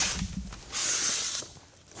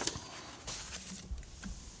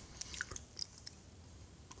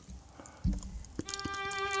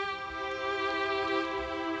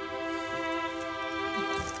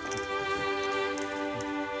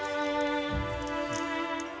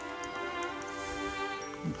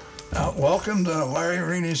Welcome to Larry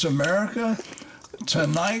Reaney's America.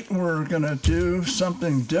 Tonight we're going to do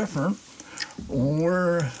something different.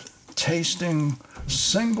 We're tasting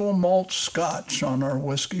single malt Scotch on our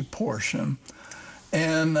whiskey portion.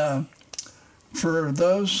 And for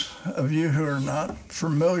those of you who are not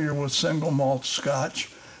familiar with single malt Scotch,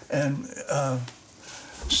 and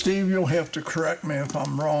Steve, you'll have to correct me if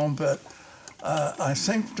I'm wrong, but I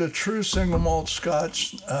think the true single malt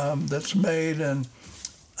Scotch that's made in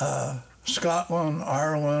Scotland,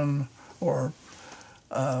 Ireland, or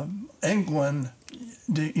England,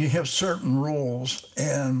 you have certain rules,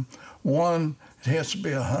 and one, it has to be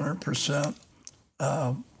 100%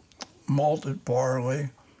 malted barley,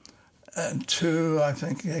 and two, I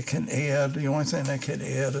think they can add, the only thing they can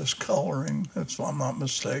add is coloring, if I'm not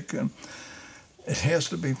mistaken. It has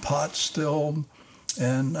to be pot stilled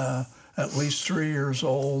and at least 3 years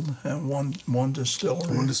old, and one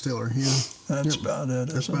distillery. One distiller, yeah. That's about it.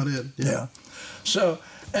 That's about it. Yeah. So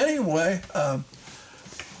anyway,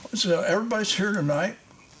 so everybody's here tonight.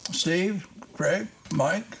 Steve, Greg,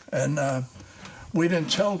 Mike, and we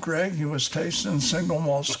didn't tell Greg he was tasting single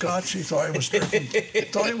malt Scotch. He thought he was drinking.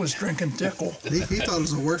 Thought he was drinking Dickel. He thought it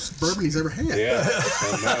was the worst bourbon he's ever had. Yeah.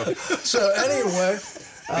 So anyway,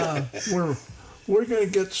 we're going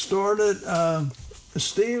to get started.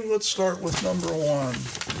 Steve, let's start with number one.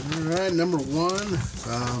 All right, number one.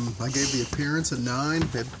 I gave the appearance a 9.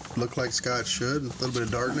 It looked like Scotch should. A little bit of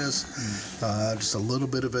darkness, just a little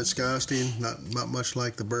bit of viscosity. Not much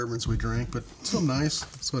like the bourbons we drink, but still nice.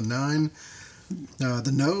 So a 9.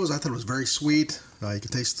 The nose, I thought it was very sweet. You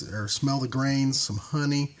could taste or smell the grains, some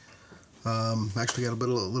honey. Actually got a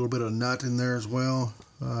little bit of nut in there as well.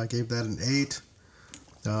 I gave that an 8.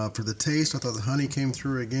 For the taste, I thought the honey came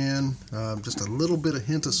through again. Just a little bit of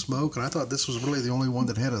hint of smoke, and I thought this was really the only one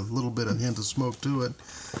that had a little bit of hint of smoke to it.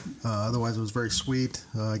 Otherwise, it was very sweet.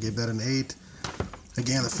 I gave that an 8.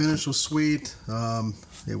 Again, the finish was sweet.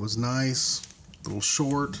 It was nice, a little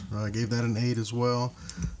short. I gave that an 8 as well.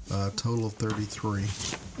 Total of 33.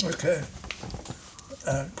 Okay.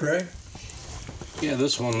 Greg? Yeah,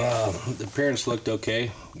 this one, the appearance looked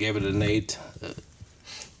okay. Gave it an 8.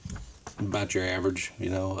 About your average,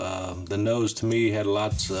 you know. The nose to me had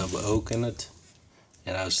lots of oak in it,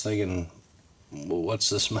 and I was thinking, well, what's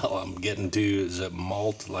the smell I'm getting to? Is it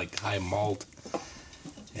malt, like high malt?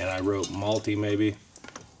 And I wrote malty maybe.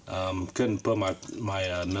 Couldn't put my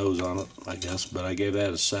nose on it, I guess, but I gave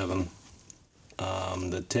that a 7.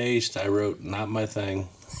 The taste, I wrote not my thing.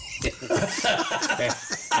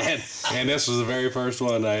 and this was the very first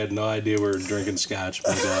one. I had no idea we were drinking Scotch,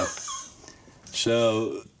 but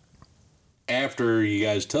so. After you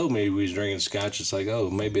guys told me we was drinking Scotch, it's like, oh,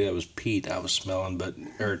 maybe that was peat I was smelling,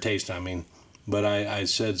 or taste, I mean. But I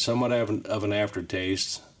said somewhat of an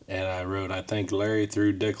aftertaste, and I wrote, I think Larry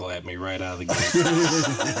threw Dickel at me right out of the gate.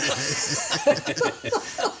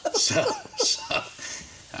 so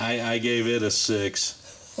I gave it a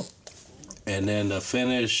 6. And then the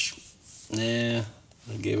finish, I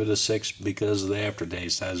gave it a 6 because of the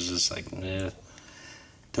aftertaste. I was just like,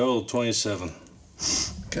 Total 27.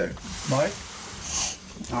 Okay, Mike?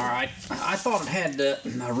 All right. I thought it had a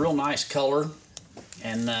real nice color,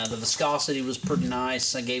 and the viscosity was pretty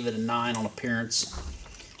nice. I gave it a 9 on appearance.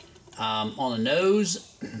 On the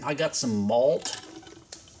nose, I got some malt,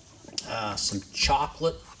 some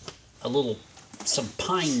chocolate, some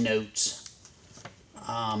pine notes,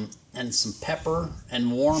 and some pepper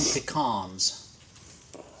and warm pecans.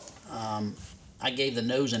 I gave the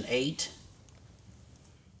nose an 8.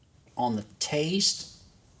 On the taste,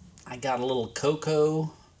 I got a little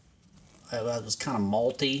cocoa. It was kind of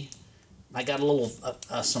malty. I got a little,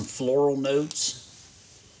 some floral notes,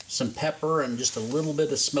 some pepper, and just a little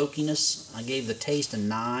bit of smokiness. I gave the taste a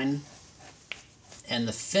 9. And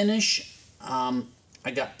the finish, I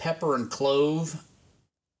got pepper and clove.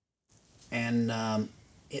 And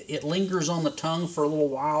it lingers on the tongue for a little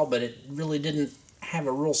while, but it really didn't have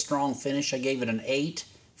a real strong finish. I gave it an 8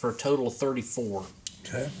 for a total of 34.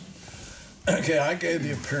 Okay, I gave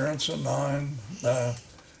the appearance a 9.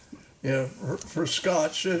 For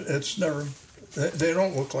Scotch, it's never, they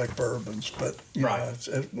don't look like bourbons, but right.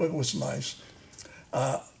 It was nice.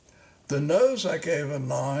 The nose I gave a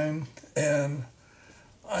 9, and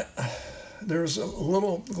there's a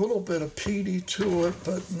little bit of peaty to it,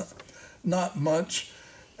 but not much.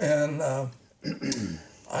 And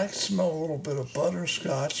I smell a little bit of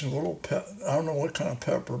butterscotch and a little I don't know what kind of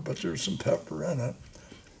pepper, but there's some pepper in it.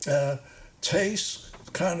 Tastes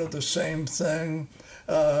kind of the same thing.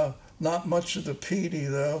 Not much of the peaty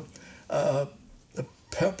though. The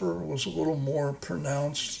pepper was a little more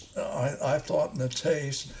pronounced, I thought, in the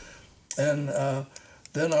taste. And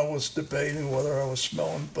then I was debating whether I was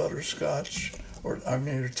smelling butterscotch or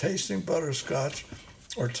tasting butterscotch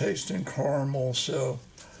or tasting caramel. So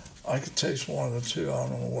I could taste one of the two. I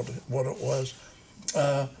don't know what it was.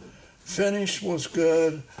 Finish was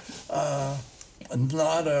good.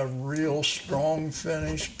 Not a real strong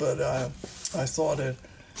finish, but I thought it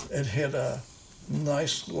had a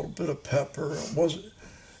nice little bit of pepper.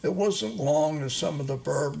 It wasn't long as some of the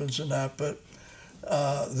bourbons and that, but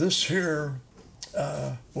this here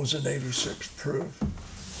was an 86 proof.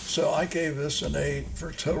 So I gave this an 8 for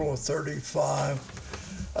a total of 35.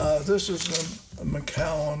 This is a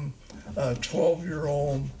Macallan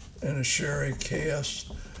 12-year-old in a sherry cask,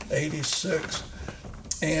 86.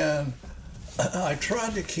 And I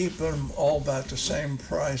tried to keep them all about the same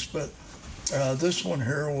price, but this one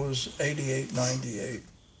here was $88.98.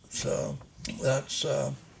 So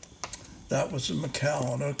that was a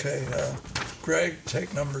Macallan. Okay, Greg,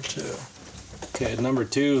 take number 2. Okay, number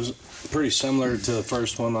 2 is pretty similar to the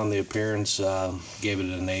first one on the appearance. Gave it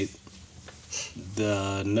an 8.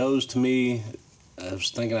 The nose to me, I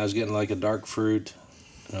was thinking I was getting like a dark fruit,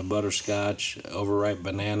 a butterscotch, overripe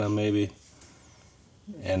banana maybe.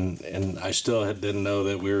 And I still didn't know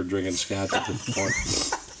that we were drinking scotch at this point.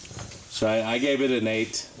 So I gave it an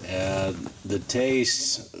 8. The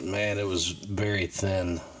taste, man, it was very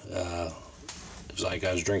thin. It was like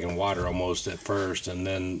I was drinking water almost at first, and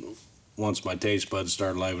then once my taste buds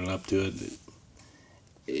started livening up to it,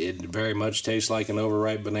 it very much tastes like an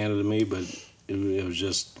overripe banana to me, but it was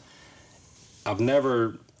just, I've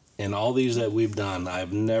never, in all these that we've done,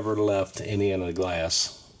 I've never left any in a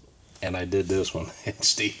glass. And I did this one. And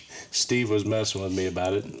Steve was messing with me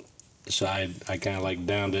about it. So I kind of like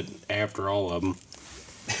downed it after all of them.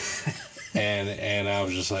 And I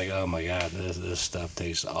was just like, oh my God, this stuff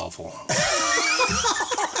tastes awful.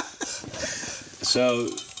 So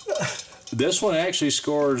this one actually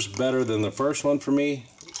scores better than the first one for me,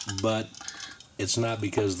 but it's not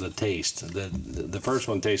because of the taste. The first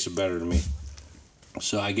one tasted better to me.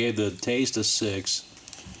 So I gave the taste a 6,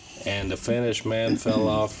 and the finish, man, fell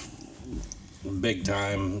off big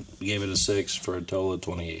time. Gave it a 6 for a total of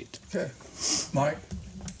 28. Okay, Mike.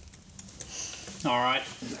 All right.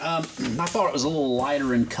 I thought it was a little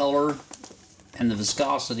lighter in color, and the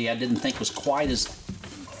viscosity I didn't think was quite as.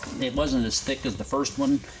 It wasn't as thick as the first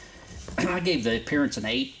one. I gave the appearance an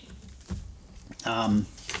 8.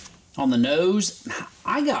 On the nose,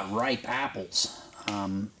 I got ripe apples,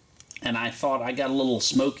 and I thought I got a little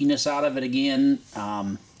smokiness out of it again.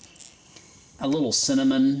 A little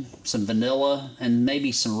cinnamon, some vanilla, and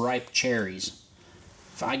maybe some ripe cherries.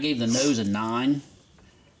 I gave the nose a 9.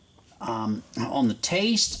 On the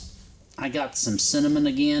taste, I got some cinnamon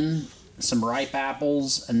again, some ripe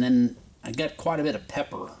apples, and then I got quite a bit of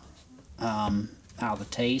pepper out of the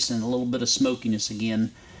taste, and a little bit of smokiness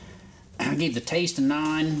again. I gave the taste a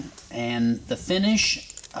 9, and the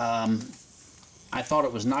finish, I thought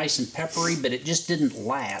it was nice and peppery, but it just didn't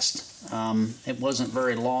last. It wasn't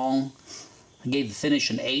very long. I gave the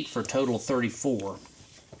finish an 8 for a total of 34.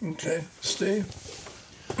 Okay, Steve.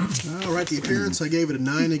 All right, the appearance, I gave it a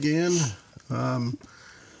 9 again.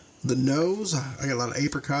 The nose, I got a lot of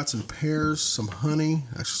apricots and pears, some honey,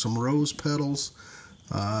 actually some rose petals.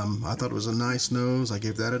 I thought it was a nice nose. I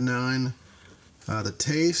gave that a 9. The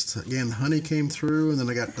taste, again, honey came through, and then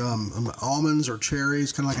I got almonds or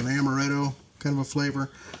cherries, kind of like an amaretto kind of a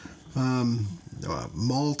flavor.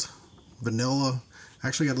 Malt, vanilla.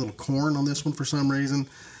 Actually got a little corn on this one for some reason.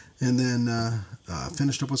 And then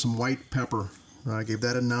finished up with some white pepper. I gave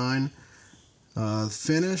that a 9.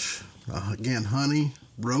 Finish, again, honey,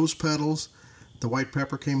 rose petals. The white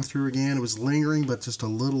pepper came through again. It was lingering, but just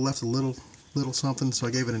left a little something. So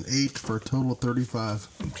I gave it an 8 for a total of 35.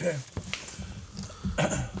 Okay.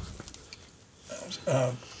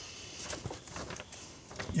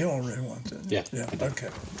 You already want that? Yeah. Yeah, okay.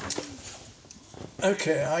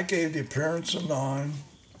 Okay, I gave the appearance a 9.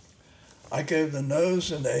 I gave the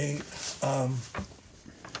nose an 8.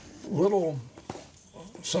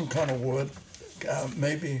 Some kind of wood,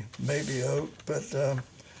 maybe oak, but some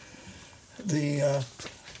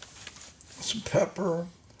pepper,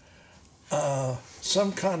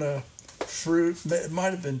 some kind of fruit. It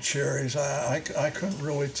might have been cherries. I couldn't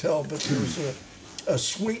really tell, but there was a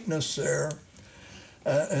sweetness there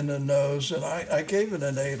in the nose, and I gave it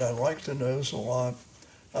an 8. I liked the nose a lot.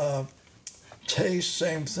 Taste,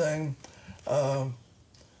 same thing.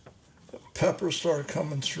 Pepper started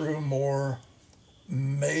coming through more.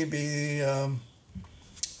 Maybe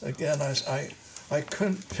again, I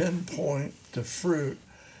couldn't pinpoint the fruit,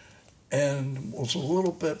 and was a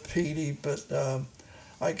little bit peaty, but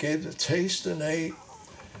I gave the taste an 8,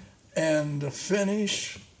 And the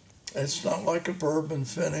finish, it's not like a bourbon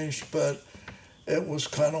finish, but it was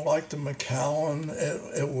kind of like the Macallan.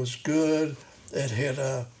 It was good. It had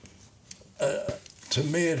to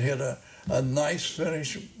me, it had a nice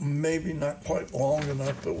finish, maybe not quite long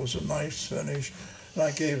enough, but it was a nice finish. And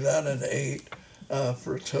I gave that an 8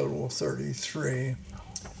 for a total of 33.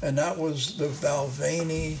 And that was the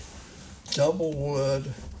Balvenie Double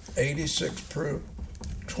Wood, 86 proof,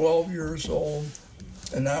 12 years old,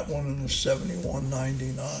 and that one in the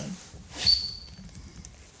 71.99.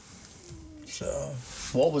 So,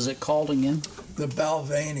 What was it called again? the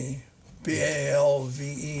Balvenie,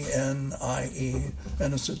 Balvenie,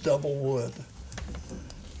 and it's a double wood.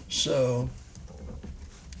 So,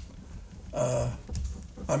 I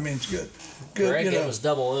mean, it's good. Good, Greg, you know. it was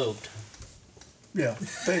double oaked. Yeah,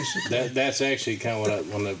 basically. That's actually kind of what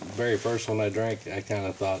when the very first one I drank, I kind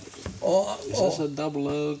of thought, is this a double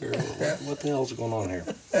oak or what the hell's going on here?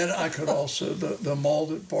 And I could also, the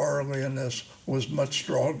malted barley in this was much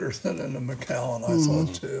stronger than in the Macallan, I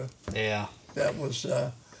thought, too. Yeah. That was,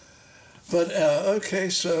 okay,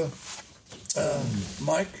 so,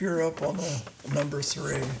 Mike, you're up on the number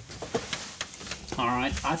 3. All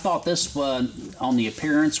right. I thought this one on the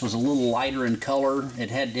appearance was a little lighter in color. It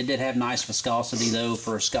did have nice viscosity though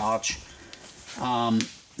for a Scotch.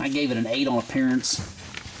 I gave it an 8 on appearance.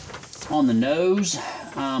 On the nose,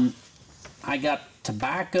 I got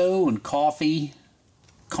tobacco and coffee,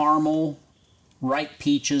 caramel, ripe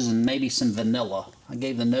peaches, and maybe some vanilla. I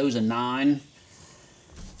gave the nose a 9.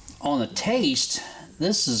 On the taste,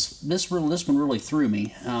 this one really threw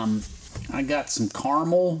me. I got some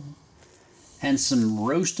caramel and some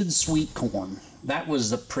roasted sweet corn. That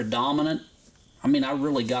was the predominant. I mean, I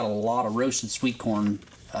really got a lot of roasted sweet corn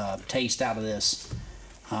taste out of this,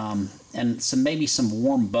 and maybe some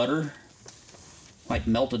warm butter, like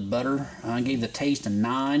melted butter. I gave the taste a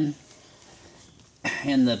 9,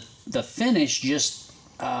 and the finish just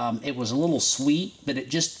it was a little sweet, but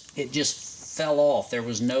it just fell off. There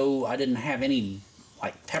was no. I didn't have any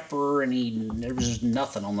like pepper, there was just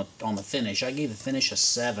nothing on the finish. I gave the finish a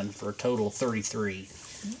 7 for a total of 33.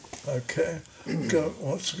 Okay,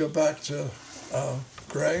 let's go back to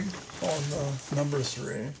Greg on number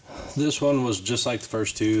 3. This one was just like the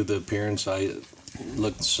first two. The appearance, I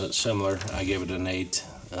looked similar. I gave it an 8.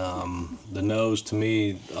 The nose, to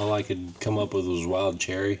me, all I could come up with was wild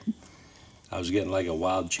cherry. I was getting like a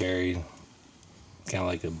wild cherry, kind of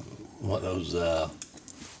like one of those.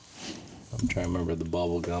 I'm trying to remember the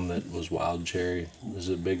bubble gum that was wild cherry. Was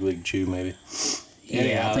it Big League Chew, maybe?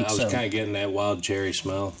 Yeah, I think I was so. kind of getting that wild cherry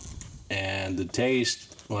smell. And the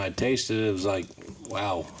taste, when I tasted it, it was like,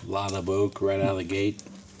 wow, a lot of oak right out of the gate.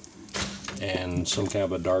 And some kind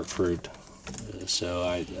of a dark fruit. So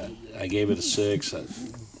I gave it a 6.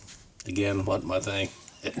 Again, wasn't my thing.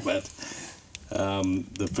 But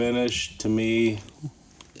the finish, to me,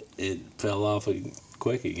 it fell off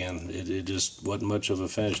quick again. It just wasn't much of a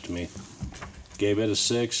finish to me. Gave it a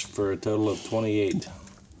 6 for a total of 28.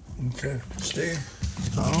 Okay, Steve?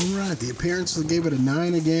 All right, the appearance I gave it a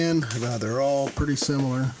 9 again. They're all pretty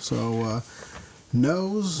similar. So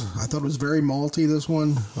nose, I thought it was very malty, this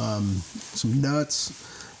one. Some nuts,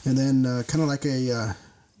 and then kind of like a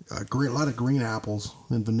lot of green apples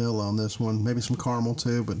and vanilla on this one. Maybe some caramel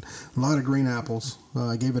too, but a lot of green apples.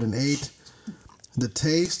 I gave it an 8. The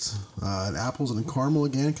taste, apples and caramel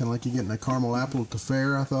again, kind of like you're getting a caramel apple at the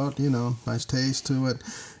fair, I thought, nice taste to it.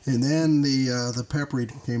 And then the peppery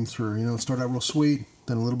came through, it started out real sweet,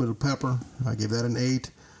 then a little bit of pepper. I gave that an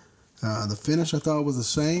 8. The finish I thought was the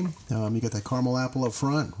same. You got that caramel apple up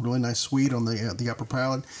front, really nice sweet on the upper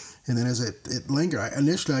palate. And then as it lingered,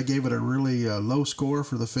 initially I gave it a really low score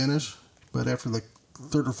for the finish, but after the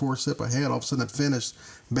third or fourth sip I had, all of a sudden it finished,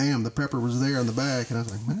 bam, the pepper was there in the back, and I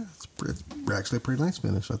was like, man, it's actually a pretty nice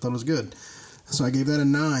finish. I thought it was good. So I gave that a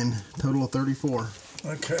 9, total of 34.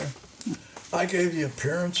 Okay. I gave the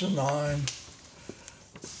appearance a 9.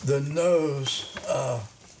 The nose,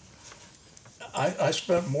 I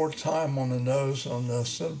spent more time on the nose on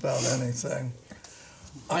this than about anything.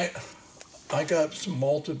 I got some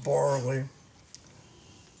malted barley,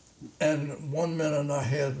 and 1 minute I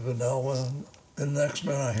had vanilla, the next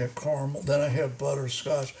minute I had caramel, then I had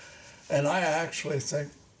butterscotch, and I actually think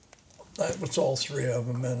that was all 3 of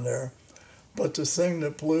them in there. But the thing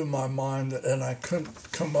that blew my mind, and I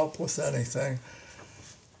couldn't come up with anything,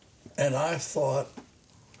 and I thought,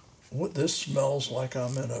 this smells like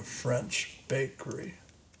I'm in a French bakery.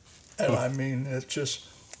 And I mean, it just,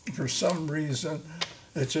 for some reason,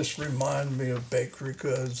 it just reminded me of bakery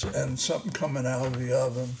goods and something coming out of the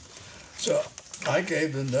oven. So I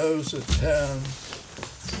gave the nose a 10,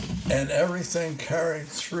 and everything carried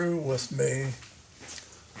through with me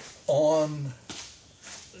on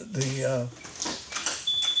the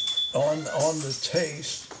on the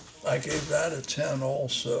taste. I gave that a 10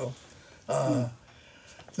 also.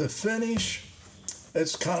 The finish,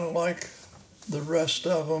 it's kind of like the rest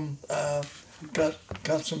of them. Got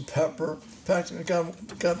some pepper. In fact, it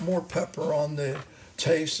got more pepper on the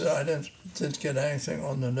taste. I didn't get anything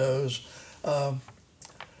on the nose.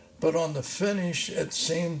 But on the finish, it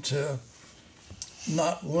seemed to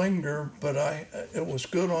not linger, but it was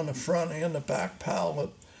good on the front and the back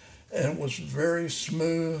palate, and it was very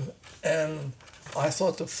smooth, and I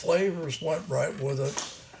thought the flavors went right with it,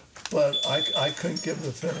 but I couldn't give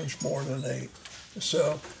the finish more than 8.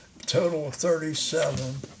 So total of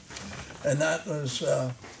 37, and that was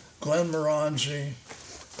Glenmorangie.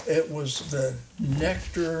 It was the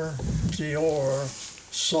Nectar d'Or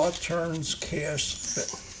Sauternes cask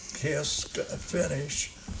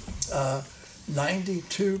finish,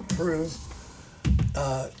 92 proof,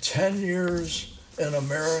 10 years in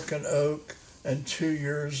American oak, and 2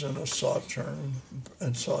 years in a Sauterne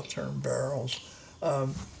barrels.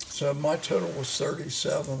 So my total was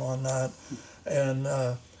 37 on that, and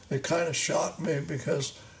it kind of shocked me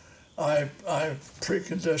because I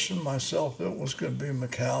preconditioned myself it was going to be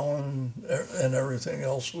Macallan and everything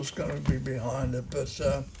else was going to be behind it. But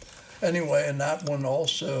anyway, and that one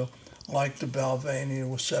also, like the Balvenie,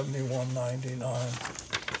 was $71.99.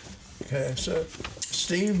 Okay, so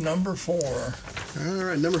Steve, number 4. All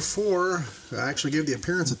right, number 4. I actually gave the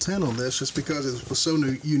appearance a 10 on this just because it was so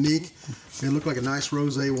unique. It looked like a nice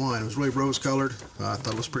rosé wine. It was really rose colored. I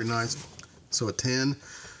thought it was pretty nice. So a 10.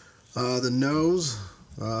 The nose,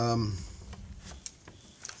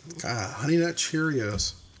 Honey Nut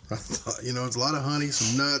Cheerios. I thought, it's a lot of honey,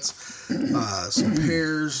 some nuts, some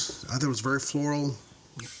pears. I thought it was very floral.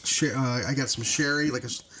 I got some sherry, like a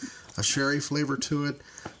sherry flavor to it,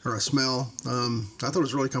 or a smell. I thought it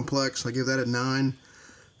was really complex. I gave that a 9.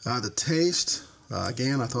 The taste,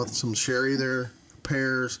 again, I thought some sherry there,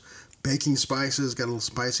 pears, baking spices, got a little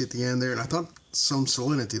spicy at the end there, and I thought some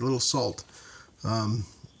salinity, a little salt.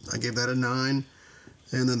 I gave that a 9.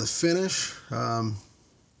 And then the finish, I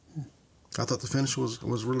thought the finish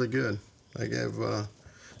was really good. I gave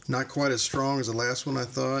not quite as strong as the last one, I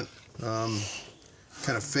thought.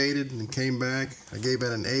 Kind of faded and came back. I gave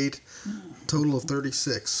that an 8. Total of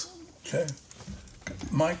 36. Okay.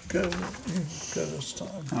 Mike, go this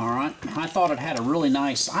time. All right. I thought it had a really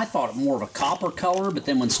nice, I thought it more of a copper color, but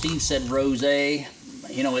then when Steve said rosé,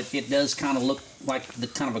 it does kind of look like the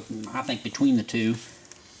kind of I think between the two.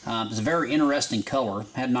 It's a very interesting color.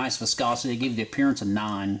 Had nice viscosity. I gave the appearance a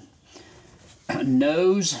 9.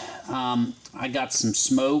 Nose, I got some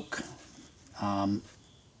smoke,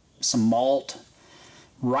 some malt,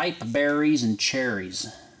 ripe berries and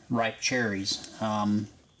ripe cherries. I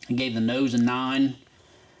gave the nose a 9.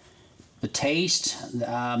 The taste,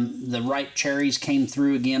 the ripe cherries came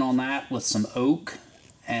through again on that with some oak,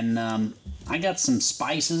 and I got some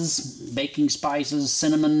spices, baking spices,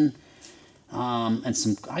 cinnamon,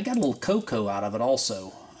 and I got a little cocoa out of it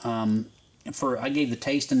also. I gave the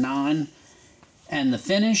taste a 9, and the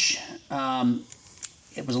finish,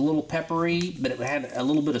 it was a little peppery, but it had a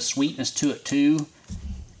little bit of sweetness to it too,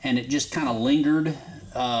 and it just kind of lingered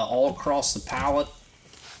all across the palate.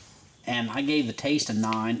 And I gave the taste a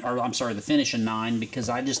 9, or I'm sorry, the finish a 9, because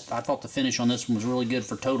I thought the finish on this one was really good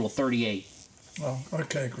for total 38. Well,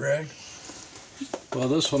 okay, Greg. Well,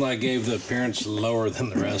 this one I gave the appearance lower than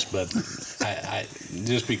the rest, but I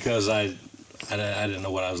just because I didn't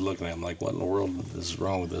know what I was looking at. I'm like, what in the world is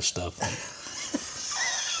wrong with this stuff?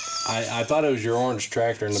 I thought it was your orange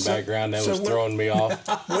tractor in the background that was throwing me off.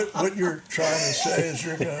 What you're trying to say is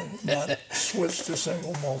you're going to not switch to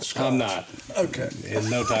single malt Scotch. I'm not. Okay. In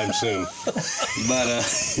no time soon.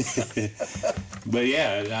 But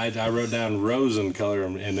yeah, I wrote down rose in color,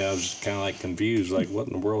 and I was kind of like confused, like what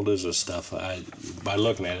in the world is this stuff? By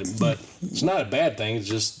looking at it, but it's not a bad thing.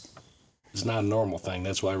 It's not a normal thing.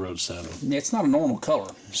 That's why I wrote 7. It's not a normal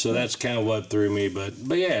color. So that's kind of what threw me. But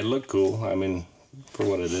yeah, it looked cool. I mean, for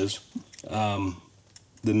what it is.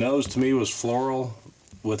 The nose to me was floral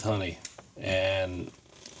with honey, and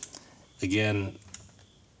again,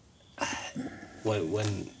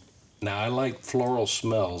 now I like floral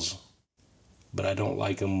smells, but I don't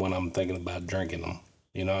like them when I'm thinking about drinking them.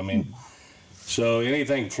 You know what I mean? So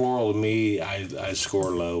anything floral to me, I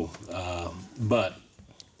score low, but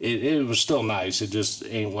it was still nice. It just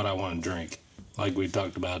ain't what I want to drink, like we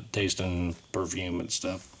talked about tasting perfume and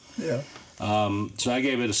stuff. Yeah. So I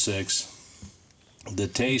gave it a 6. The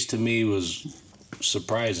taste to me was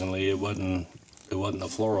surprisingly it wasn't the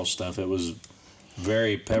floral stuff. It was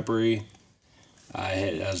very peppery.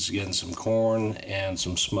 I was getting some corn and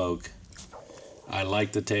some smoke. I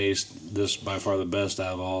like the taste. This is by far the best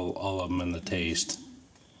out of all of them in the taste.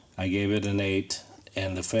 I gave it an 8,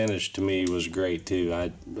 and the finish to me was great too.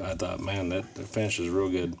 I thought, man, the finish is real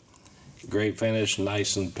good. Great finish,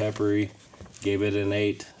 nice and peppery. Gave it an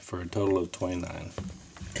 8 for a total of 29.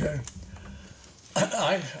 Okay.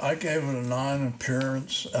 I gave it a 9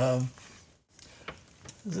 appearance.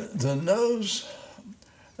 The nose,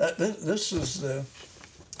 this is the,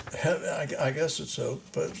 I guess it's oak,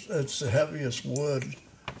 but it's the heaviest wood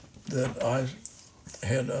that I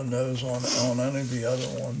had a nose on any of the other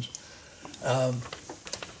ones.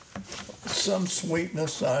 Some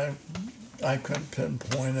sweetness, I couldn't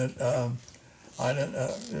pinpoint it. I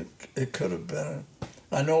didn't. It could have been.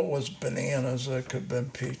 I know it was bananas. It could have been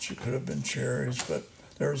peach. It could have been cherries. But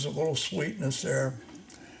there was a little sweetness there,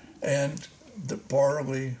 and the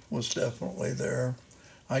barley was definitely there.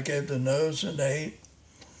 I gave the nose an 8.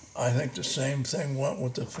 I think the same thing went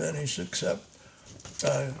with the finish, except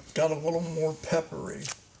got a little more peppery,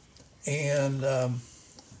 and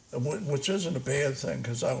which isn't a bad thing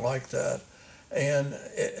because I like that. And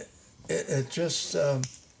it just.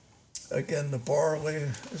 Again, the barley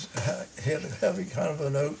had a heavy kind of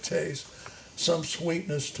an oak taste, some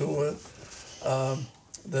sweetness to it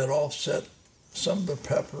that offset some of the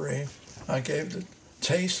peppery. I gave the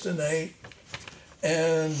taste an 8,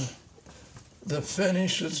 and the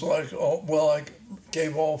finish is like, I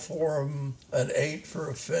gave all 4 of them an 8 for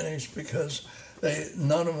a finish because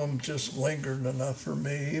none of them just lingered enough for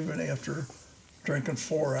me. Even after drinking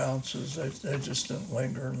 4 ounces, they just didn't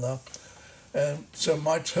linger enough. And so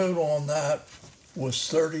my total on that was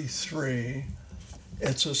 33.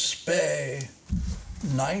 It's a Spey,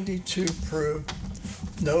 92 proof,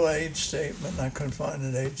 no age statement. I couldn't find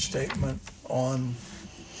an age statement on.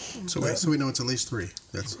 So we know it's at least 3.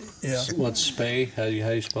 That's Yeah. What's Spey? How do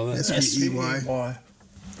you spell that? S-P-E-Y.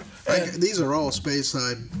 These are all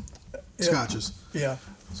Speyside scotches. Yeah.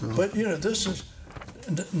 So. But, this is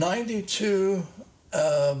 92.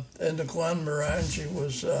 And the Glenmorangie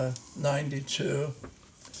was 92.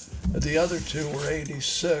 The other 2 were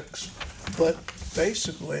 86. But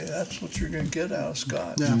basically, that's what you're going to get out of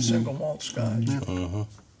Scotch, single malt Scotch. Yeah. Mm-hmm.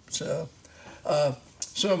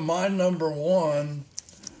 So my number 1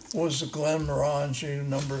 was the Glenmorangie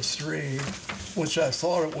number 3, which I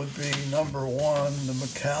thought it would be number 1, the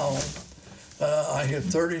Macallan. I had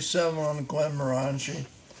 37 on the Glenmorangie,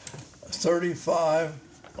 35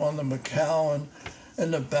 on the Macallan.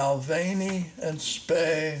 And the Balvenie and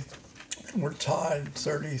Spey were tied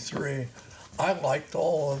 33. I liked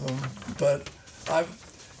all of them, but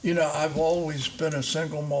I've always been a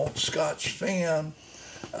single malt Scotch fan,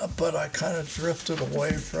 but I kind of drifted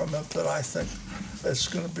away from it. But I think it's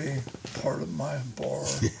going to be part of my bar.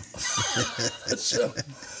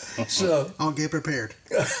 So I'll get prepared.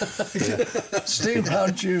 Steve,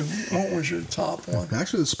 what was your top one?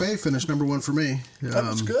 Actually, the Spey finished number 1 for me. That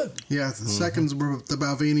was good. Yeah, the seconds were the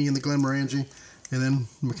Balvenie and the Glenmorangie, and then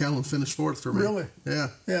Macallan finished 4th for me. Really? Yeah.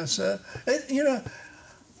 Yeah. So it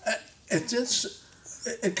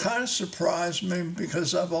kind of surprised me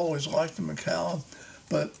because I've always liked the Macallan,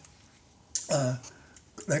 but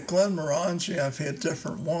that Glenmorangie, I've had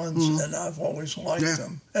different ones, and I've always liked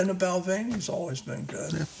them. And the Balvenie's always been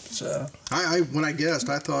good. Yeah. So when I guessed,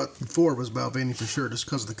 I thought 4 was Balvenie for sure, just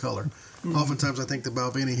because of the color. Oftentimes, I think the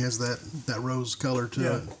Balvenie has that rose color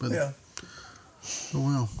to it. But, yeah. Oh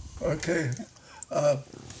well. Okay.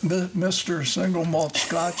 Mr. Single Malt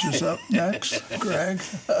Scotch is up next. Greg.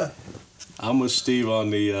 I'm with Steve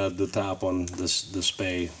on the top on the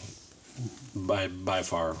Spey. By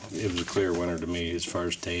far, it was a clear winner to me as far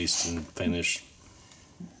as taste and finish.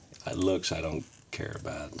 Looks, I don't care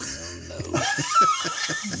about. No.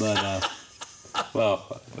 But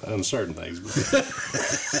well, on certain things. But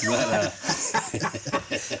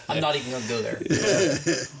I'm not even gonna go there.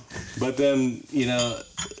 Yeah. But then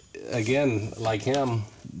again, like him,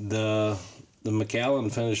 the Macallan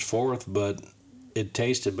finished 4th, but it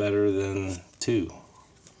tasted better than 2.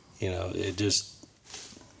 It just.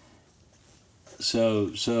 So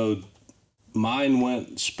mine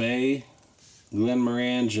went Spey,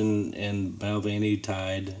 Glenmorangie and Balvenie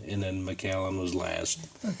tied, and then Macallan was last.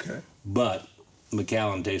 Okay. But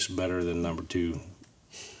Macallan tasted better than number 2.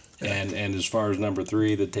 And as far as number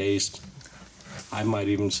 3, the taste, I might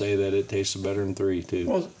even say that it tasted better than 3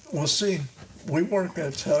 too. Well, see, we weren't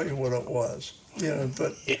going to tell you what it was,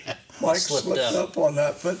 but Mike slipped up on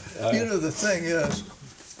that. But the thing is,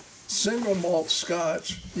 single malt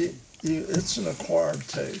Scotch, it's an acquired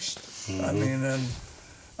taste. I mean, and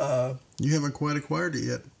you haven't quite acquired it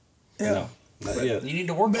yet. Yeah. Not yet. You need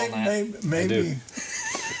to work on that. Maybe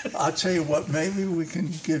I'll tell you what. Maybe we can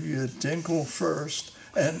give you a Dingle first,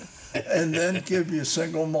 and then give you a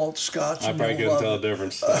single malt Scotch. I probably couldn't tell the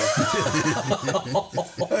difference.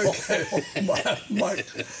 Okay,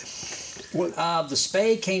 The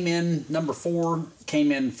Spey came in, number 4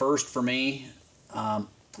 came in first for me.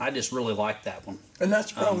 I just really like that one. and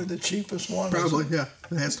that's probably the cheapest one. isn't Probably, it? yeah.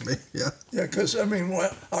 It has to be, yeah. Yeah, because I mean,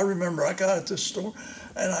 I remember I got it at the store,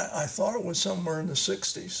 and I thought it was somewhere in the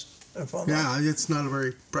 60s. If I'm Yeah, it's not a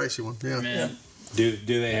very pricey one, yeah. Man, Do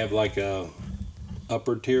they have like a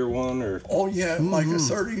upper tier one or? Oh yeah, like a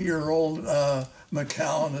 30-year-old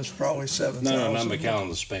Macallan is probably $7,000. No, not McAllen,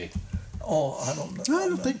 the Spey. Oh, I don't know. I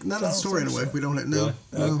don't think, not in the store anyway. We don't know.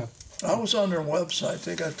 Really? No. Okay. I was on their website.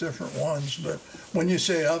 They got different ones, but when you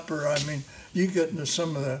say upper, I mean you get into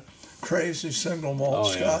some of the crazy single malt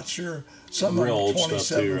Oh, yeah. Scotch. You're some Real of old them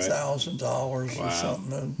stuff too, right? $27,000 or Wow.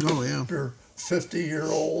 something. And Oh, yeah. if you're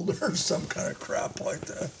 50-year-old or some kind of crap like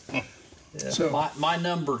that. So my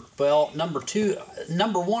number 1 and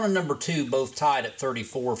number 2 both tied at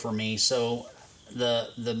 34 for me. So the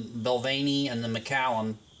Belvani and the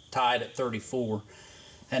Macallan tied at 34,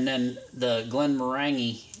 and then the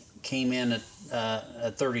Glenmorangie came in at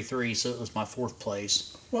 33. So it was my 4th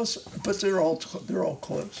place. but they're all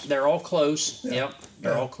close. They're all close. Yeah. Yep,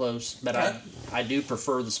 they're Yeah. all close. But I do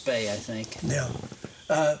prefer the Spey, I think. Yeah.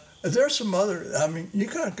 There's some other, I mean, you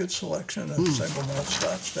got a good selection of single malt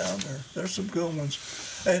Scotch down there. There's some good ones.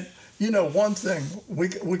 And, you know, one thing, we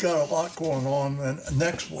got a lot going on, and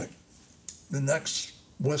next week, the next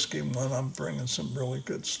whiskey one, I'm bringing some really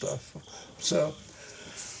good stuff. So,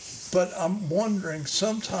 but I'm wondering,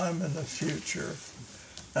 sometime in the future,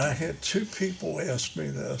 and I had 2 people ask me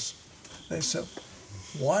this. They said,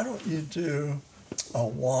 why don't you do a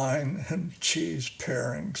wine and cheese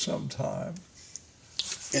pairing sometime?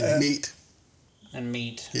 And meat. And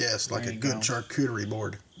meat. Yes, like There a you good go. charcuterie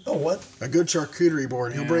board. Oh, what? A good charcuterie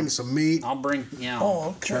board. He'll Yeah. bring some meat. I'll bring, yeah.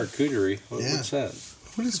 Oh, okay. Charcuterie. Yeah. What's that?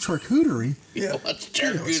 What is charcuterie? Yeah. What's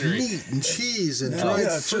You know, it's charcuterie? meat and cheese and Yeah. dried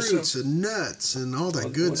Yeah, it's just fruits and nuts and all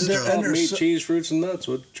that good What's it stuff. and called? there's Meat, so- cheese, fruits, and nuts.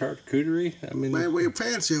 What charcuterie? I mean, Man, we're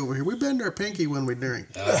fancy over here. We bend our pinky when we drink.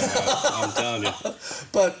 I'm telling you.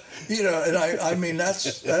 But you know, and I mean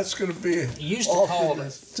that's going to be You used to off call in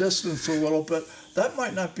it the distance a little, but that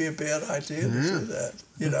might not be a bad idea to do that.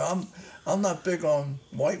 You know, I'm not big on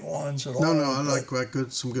white wines at all. No, I but like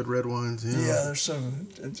good some good red wines. Yeah. Yeah, there's some,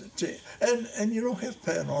 and you don't have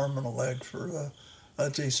to pay an arm and a leg for a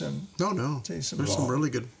decent. No. Decent There's some wine. really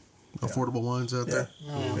good affordable wines out Yeah, there.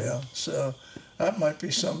 yeah. So that might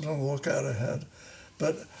be something to look out ahead.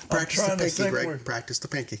 But Practice I'm trying the to pinky, think. Greg. Practice the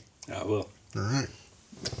pinky. I will. All right.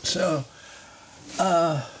 So,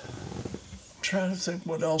 trying to think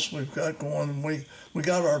what else we've got going. We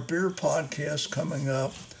got our beer podcast coming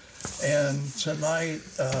up, and tonight,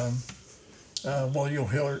 well, you'll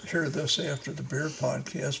hear this after the beer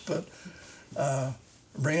podcast, but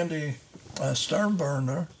Randy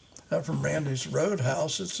Sternberner from Randy's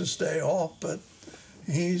Roadhouse, it's his day off, but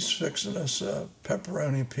he's fixing us a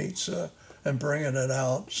pepperoni pizza and bringing it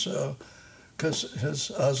out. So, because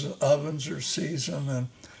his ovens are seasoned, and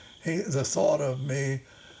the thought of me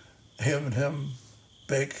having him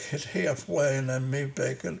bake it halfway and then me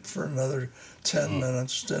bake it for another 10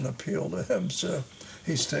 minutes didn't appeal to him. So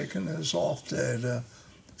he's taking his off day to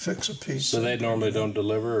fix a pizza. So they normally don't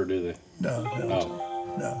deliver, or do they? No,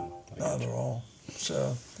 Oh. no, not at all.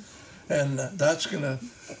 So, and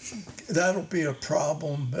that'll be a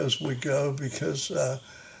problem as we go, because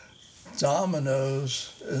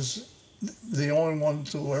Domino's is the only one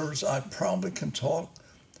that delivers. I probably can talk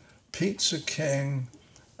Pizza King.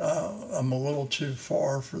 I'm a little too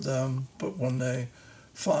far for them, but when they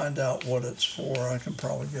find out what it's for, I can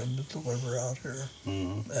probably get them to deliver out here.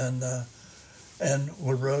 And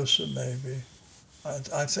La Rosa maybe.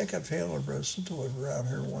 I think I've had La Rosa deliver out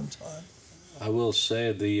here one time. I will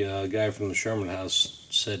say the guy from the Sherman House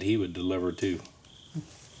said he would deliver too.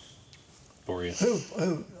 For you.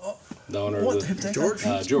 Who? The owner What? of the... They got George?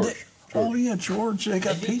 pizza? George. Oh yeah, George. They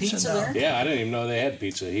got They do pizza, pizza now. there? Yeah, I didn't even know they had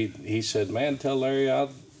pizza. He said, man, tell Larry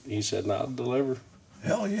he said, no, I'll deliver.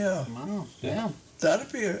 Hell yeah, Wow. Yeah.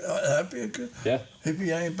 that'd be a good. Yeah, Have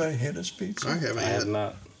you anybody had his pizza? I haven't I had. have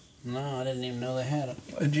not. No, I didn't even know they had it.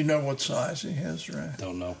 And you know what size he has, right?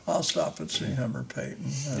 Don't know. I'll stop and see him or Peyton.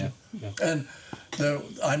 Yeah. And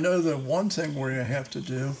I know the one thing we're gonna have to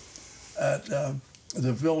do at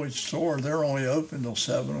the village store, they're only open till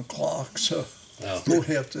 7 o'clock, so Oh. we'll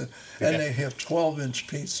have to. Yeah. And they have 12-inch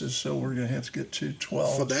pizzas, so we're gonna have to get 2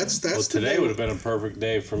 12. Well, that's Well, the today day. would have been a perfect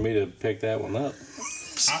day for me to pick that one up.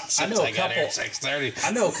 since know a I got here couple- at 6:30.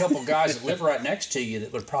 I know a couple guys that live right next to you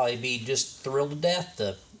that would probably be just thrilled to death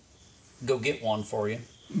to go get one for you.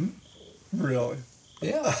 Really?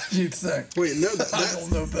 Yeah. You'd think. Wait, no, I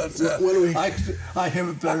don't know about that. what do we- I have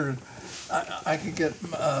it better. I could get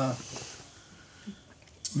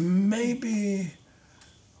maybe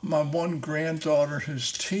my one granddaughter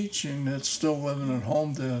who's teaching that's still living at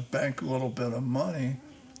home to bank a little bit of money.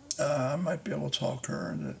 I might be able to talk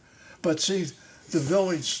her into it. But see, the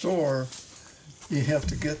village store, you have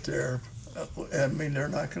to get there. I mean, they're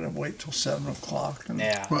not going to wait till 7 o'clock. And,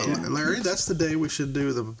 Yeah. Well, Larry, that's the day we should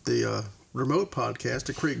do the remote podcast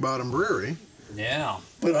at Creek Bottom Brewery. Yeah.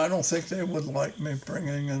 But I don't think they would like me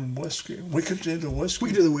bringing in whiskey. We could do the whiskey.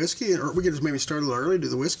 We could do the whiskey, or we could just maybe start a little early, do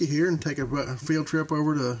the whiskey here, and take a field trip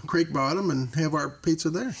over to Creek Bottom and have our pizza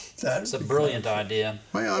there. It's a brilliant idea.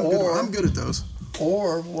 Well, I'm good at those.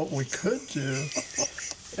 Or what we could do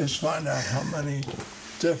is find out how many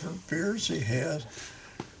different beers he has,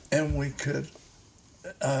 and we could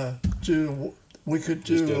do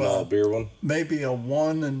Just do an all beer one. maybe a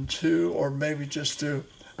 1 and 2, or maybe just do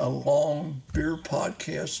a long beer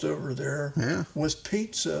podcast over there Yeah. with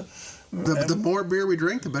pizza. The more beer we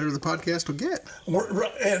drink, the better the podcast will get.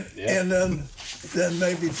 And then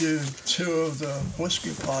maybe do 2 of the whiskey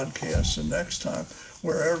podcasts the next time,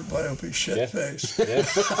 where everybody will be shit-faced. Yeah,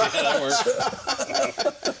 that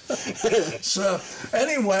works. So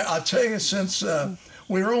anyway, I'll tell you, since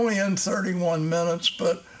we're only in 31 minutes,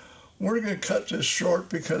 but we're going to cut this short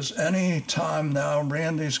because any time now,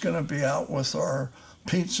 Randy's going to be out with our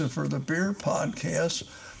pizza for the beer podcast.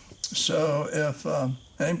 So if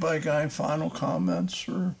anybody got any final comments,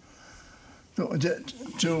 or do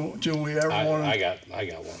we ever want I to? got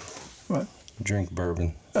one. What? Drink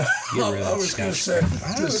bourbon. Get rid of I that was going to Scotch. say,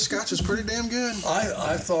 I don't know, the Scotch is pretty damn good.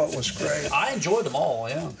 I thought it was great. I enjoyed them all,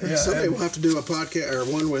 yeah. Yeah, Someday and- we'll have to do a podcast or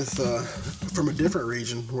one with from a different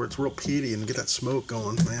region where it's real peaty and get that smoke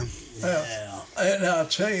going, man. Yeah. And I'll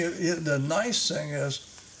tell you, the nice thing is,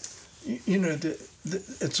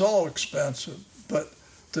 it's all expensive, but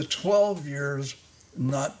the 12 years,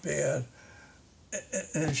 not bad.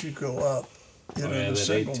 As you go up, yeah, the that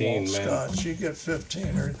single 18, malt man. Scotch, you get 15,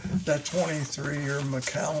 or that 23-year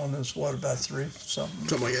Macallan is what, about 3 something?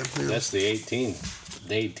 Something like that. Yeah. That's the 18.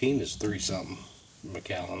 The 18 is 3 something.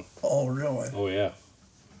 McAllen. Oh, really? Oh yeah.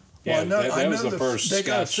 Well, Yeah, I know, that was the first They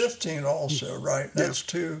got Scotch. 15 also, right? That's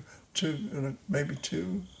two, maybe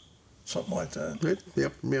 2, something like that.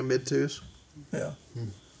 Yep, yeah, mid twos. Yeah.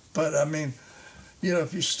 But I mean,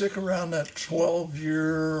 if you stick around that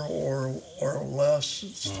 12-year or less,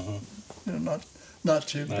 it's not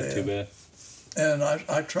too Not bad. too bad. And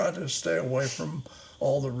I try to stay away from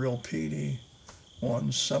all the real peaty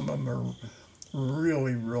ones. Some of them are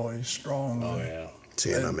really, really strong. Oh yeah.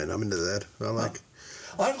 See, and I'm into that. I like.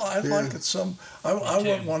 I like it some. I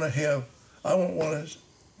wouldn't too. want to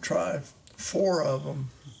try 4 of them.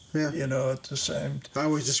 Yeah. At the same. I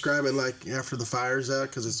always describe it like after the fire's out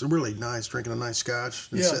because it's really nice drinking a nice Scotch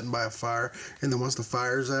and Yeah. sitting by a fire, and then once the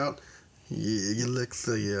fire's out, you lick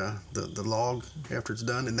the log after it's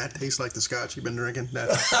done, and that tastes like the Scotch you've been drinking.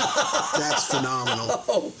 That's phenomenal.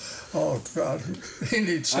 Oh God, he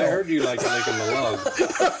needs I help. heard you like licking the log.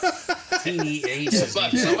 He says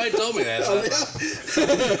Somebody told me that.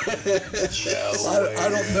 No way. I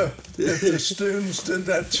don't know if the students did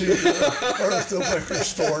that to you or if the liquor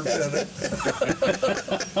store did it.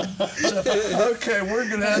 Okay, we're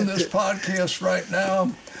going to end this podcast right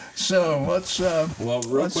now. So let's. Well,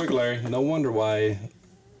 real let's quick, go- Larry. No wonder why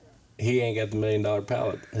he ain't got the $1 million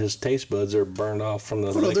palate. His taste buds are burned off from the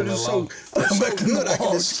Well, no, licking they're the just log. they're so Licking the good. I can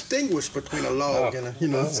log. distinguish between a log and a,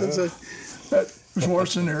 so it's like, That was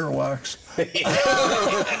worse than earwax.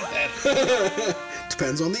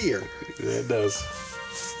 depends on the year. It does.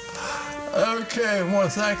 Okay, I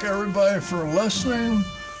want to thank everybody for listening.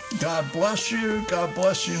 God bless you. God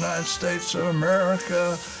bless the United States of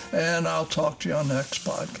America. And I'll talk to you on the next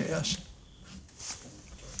podcast.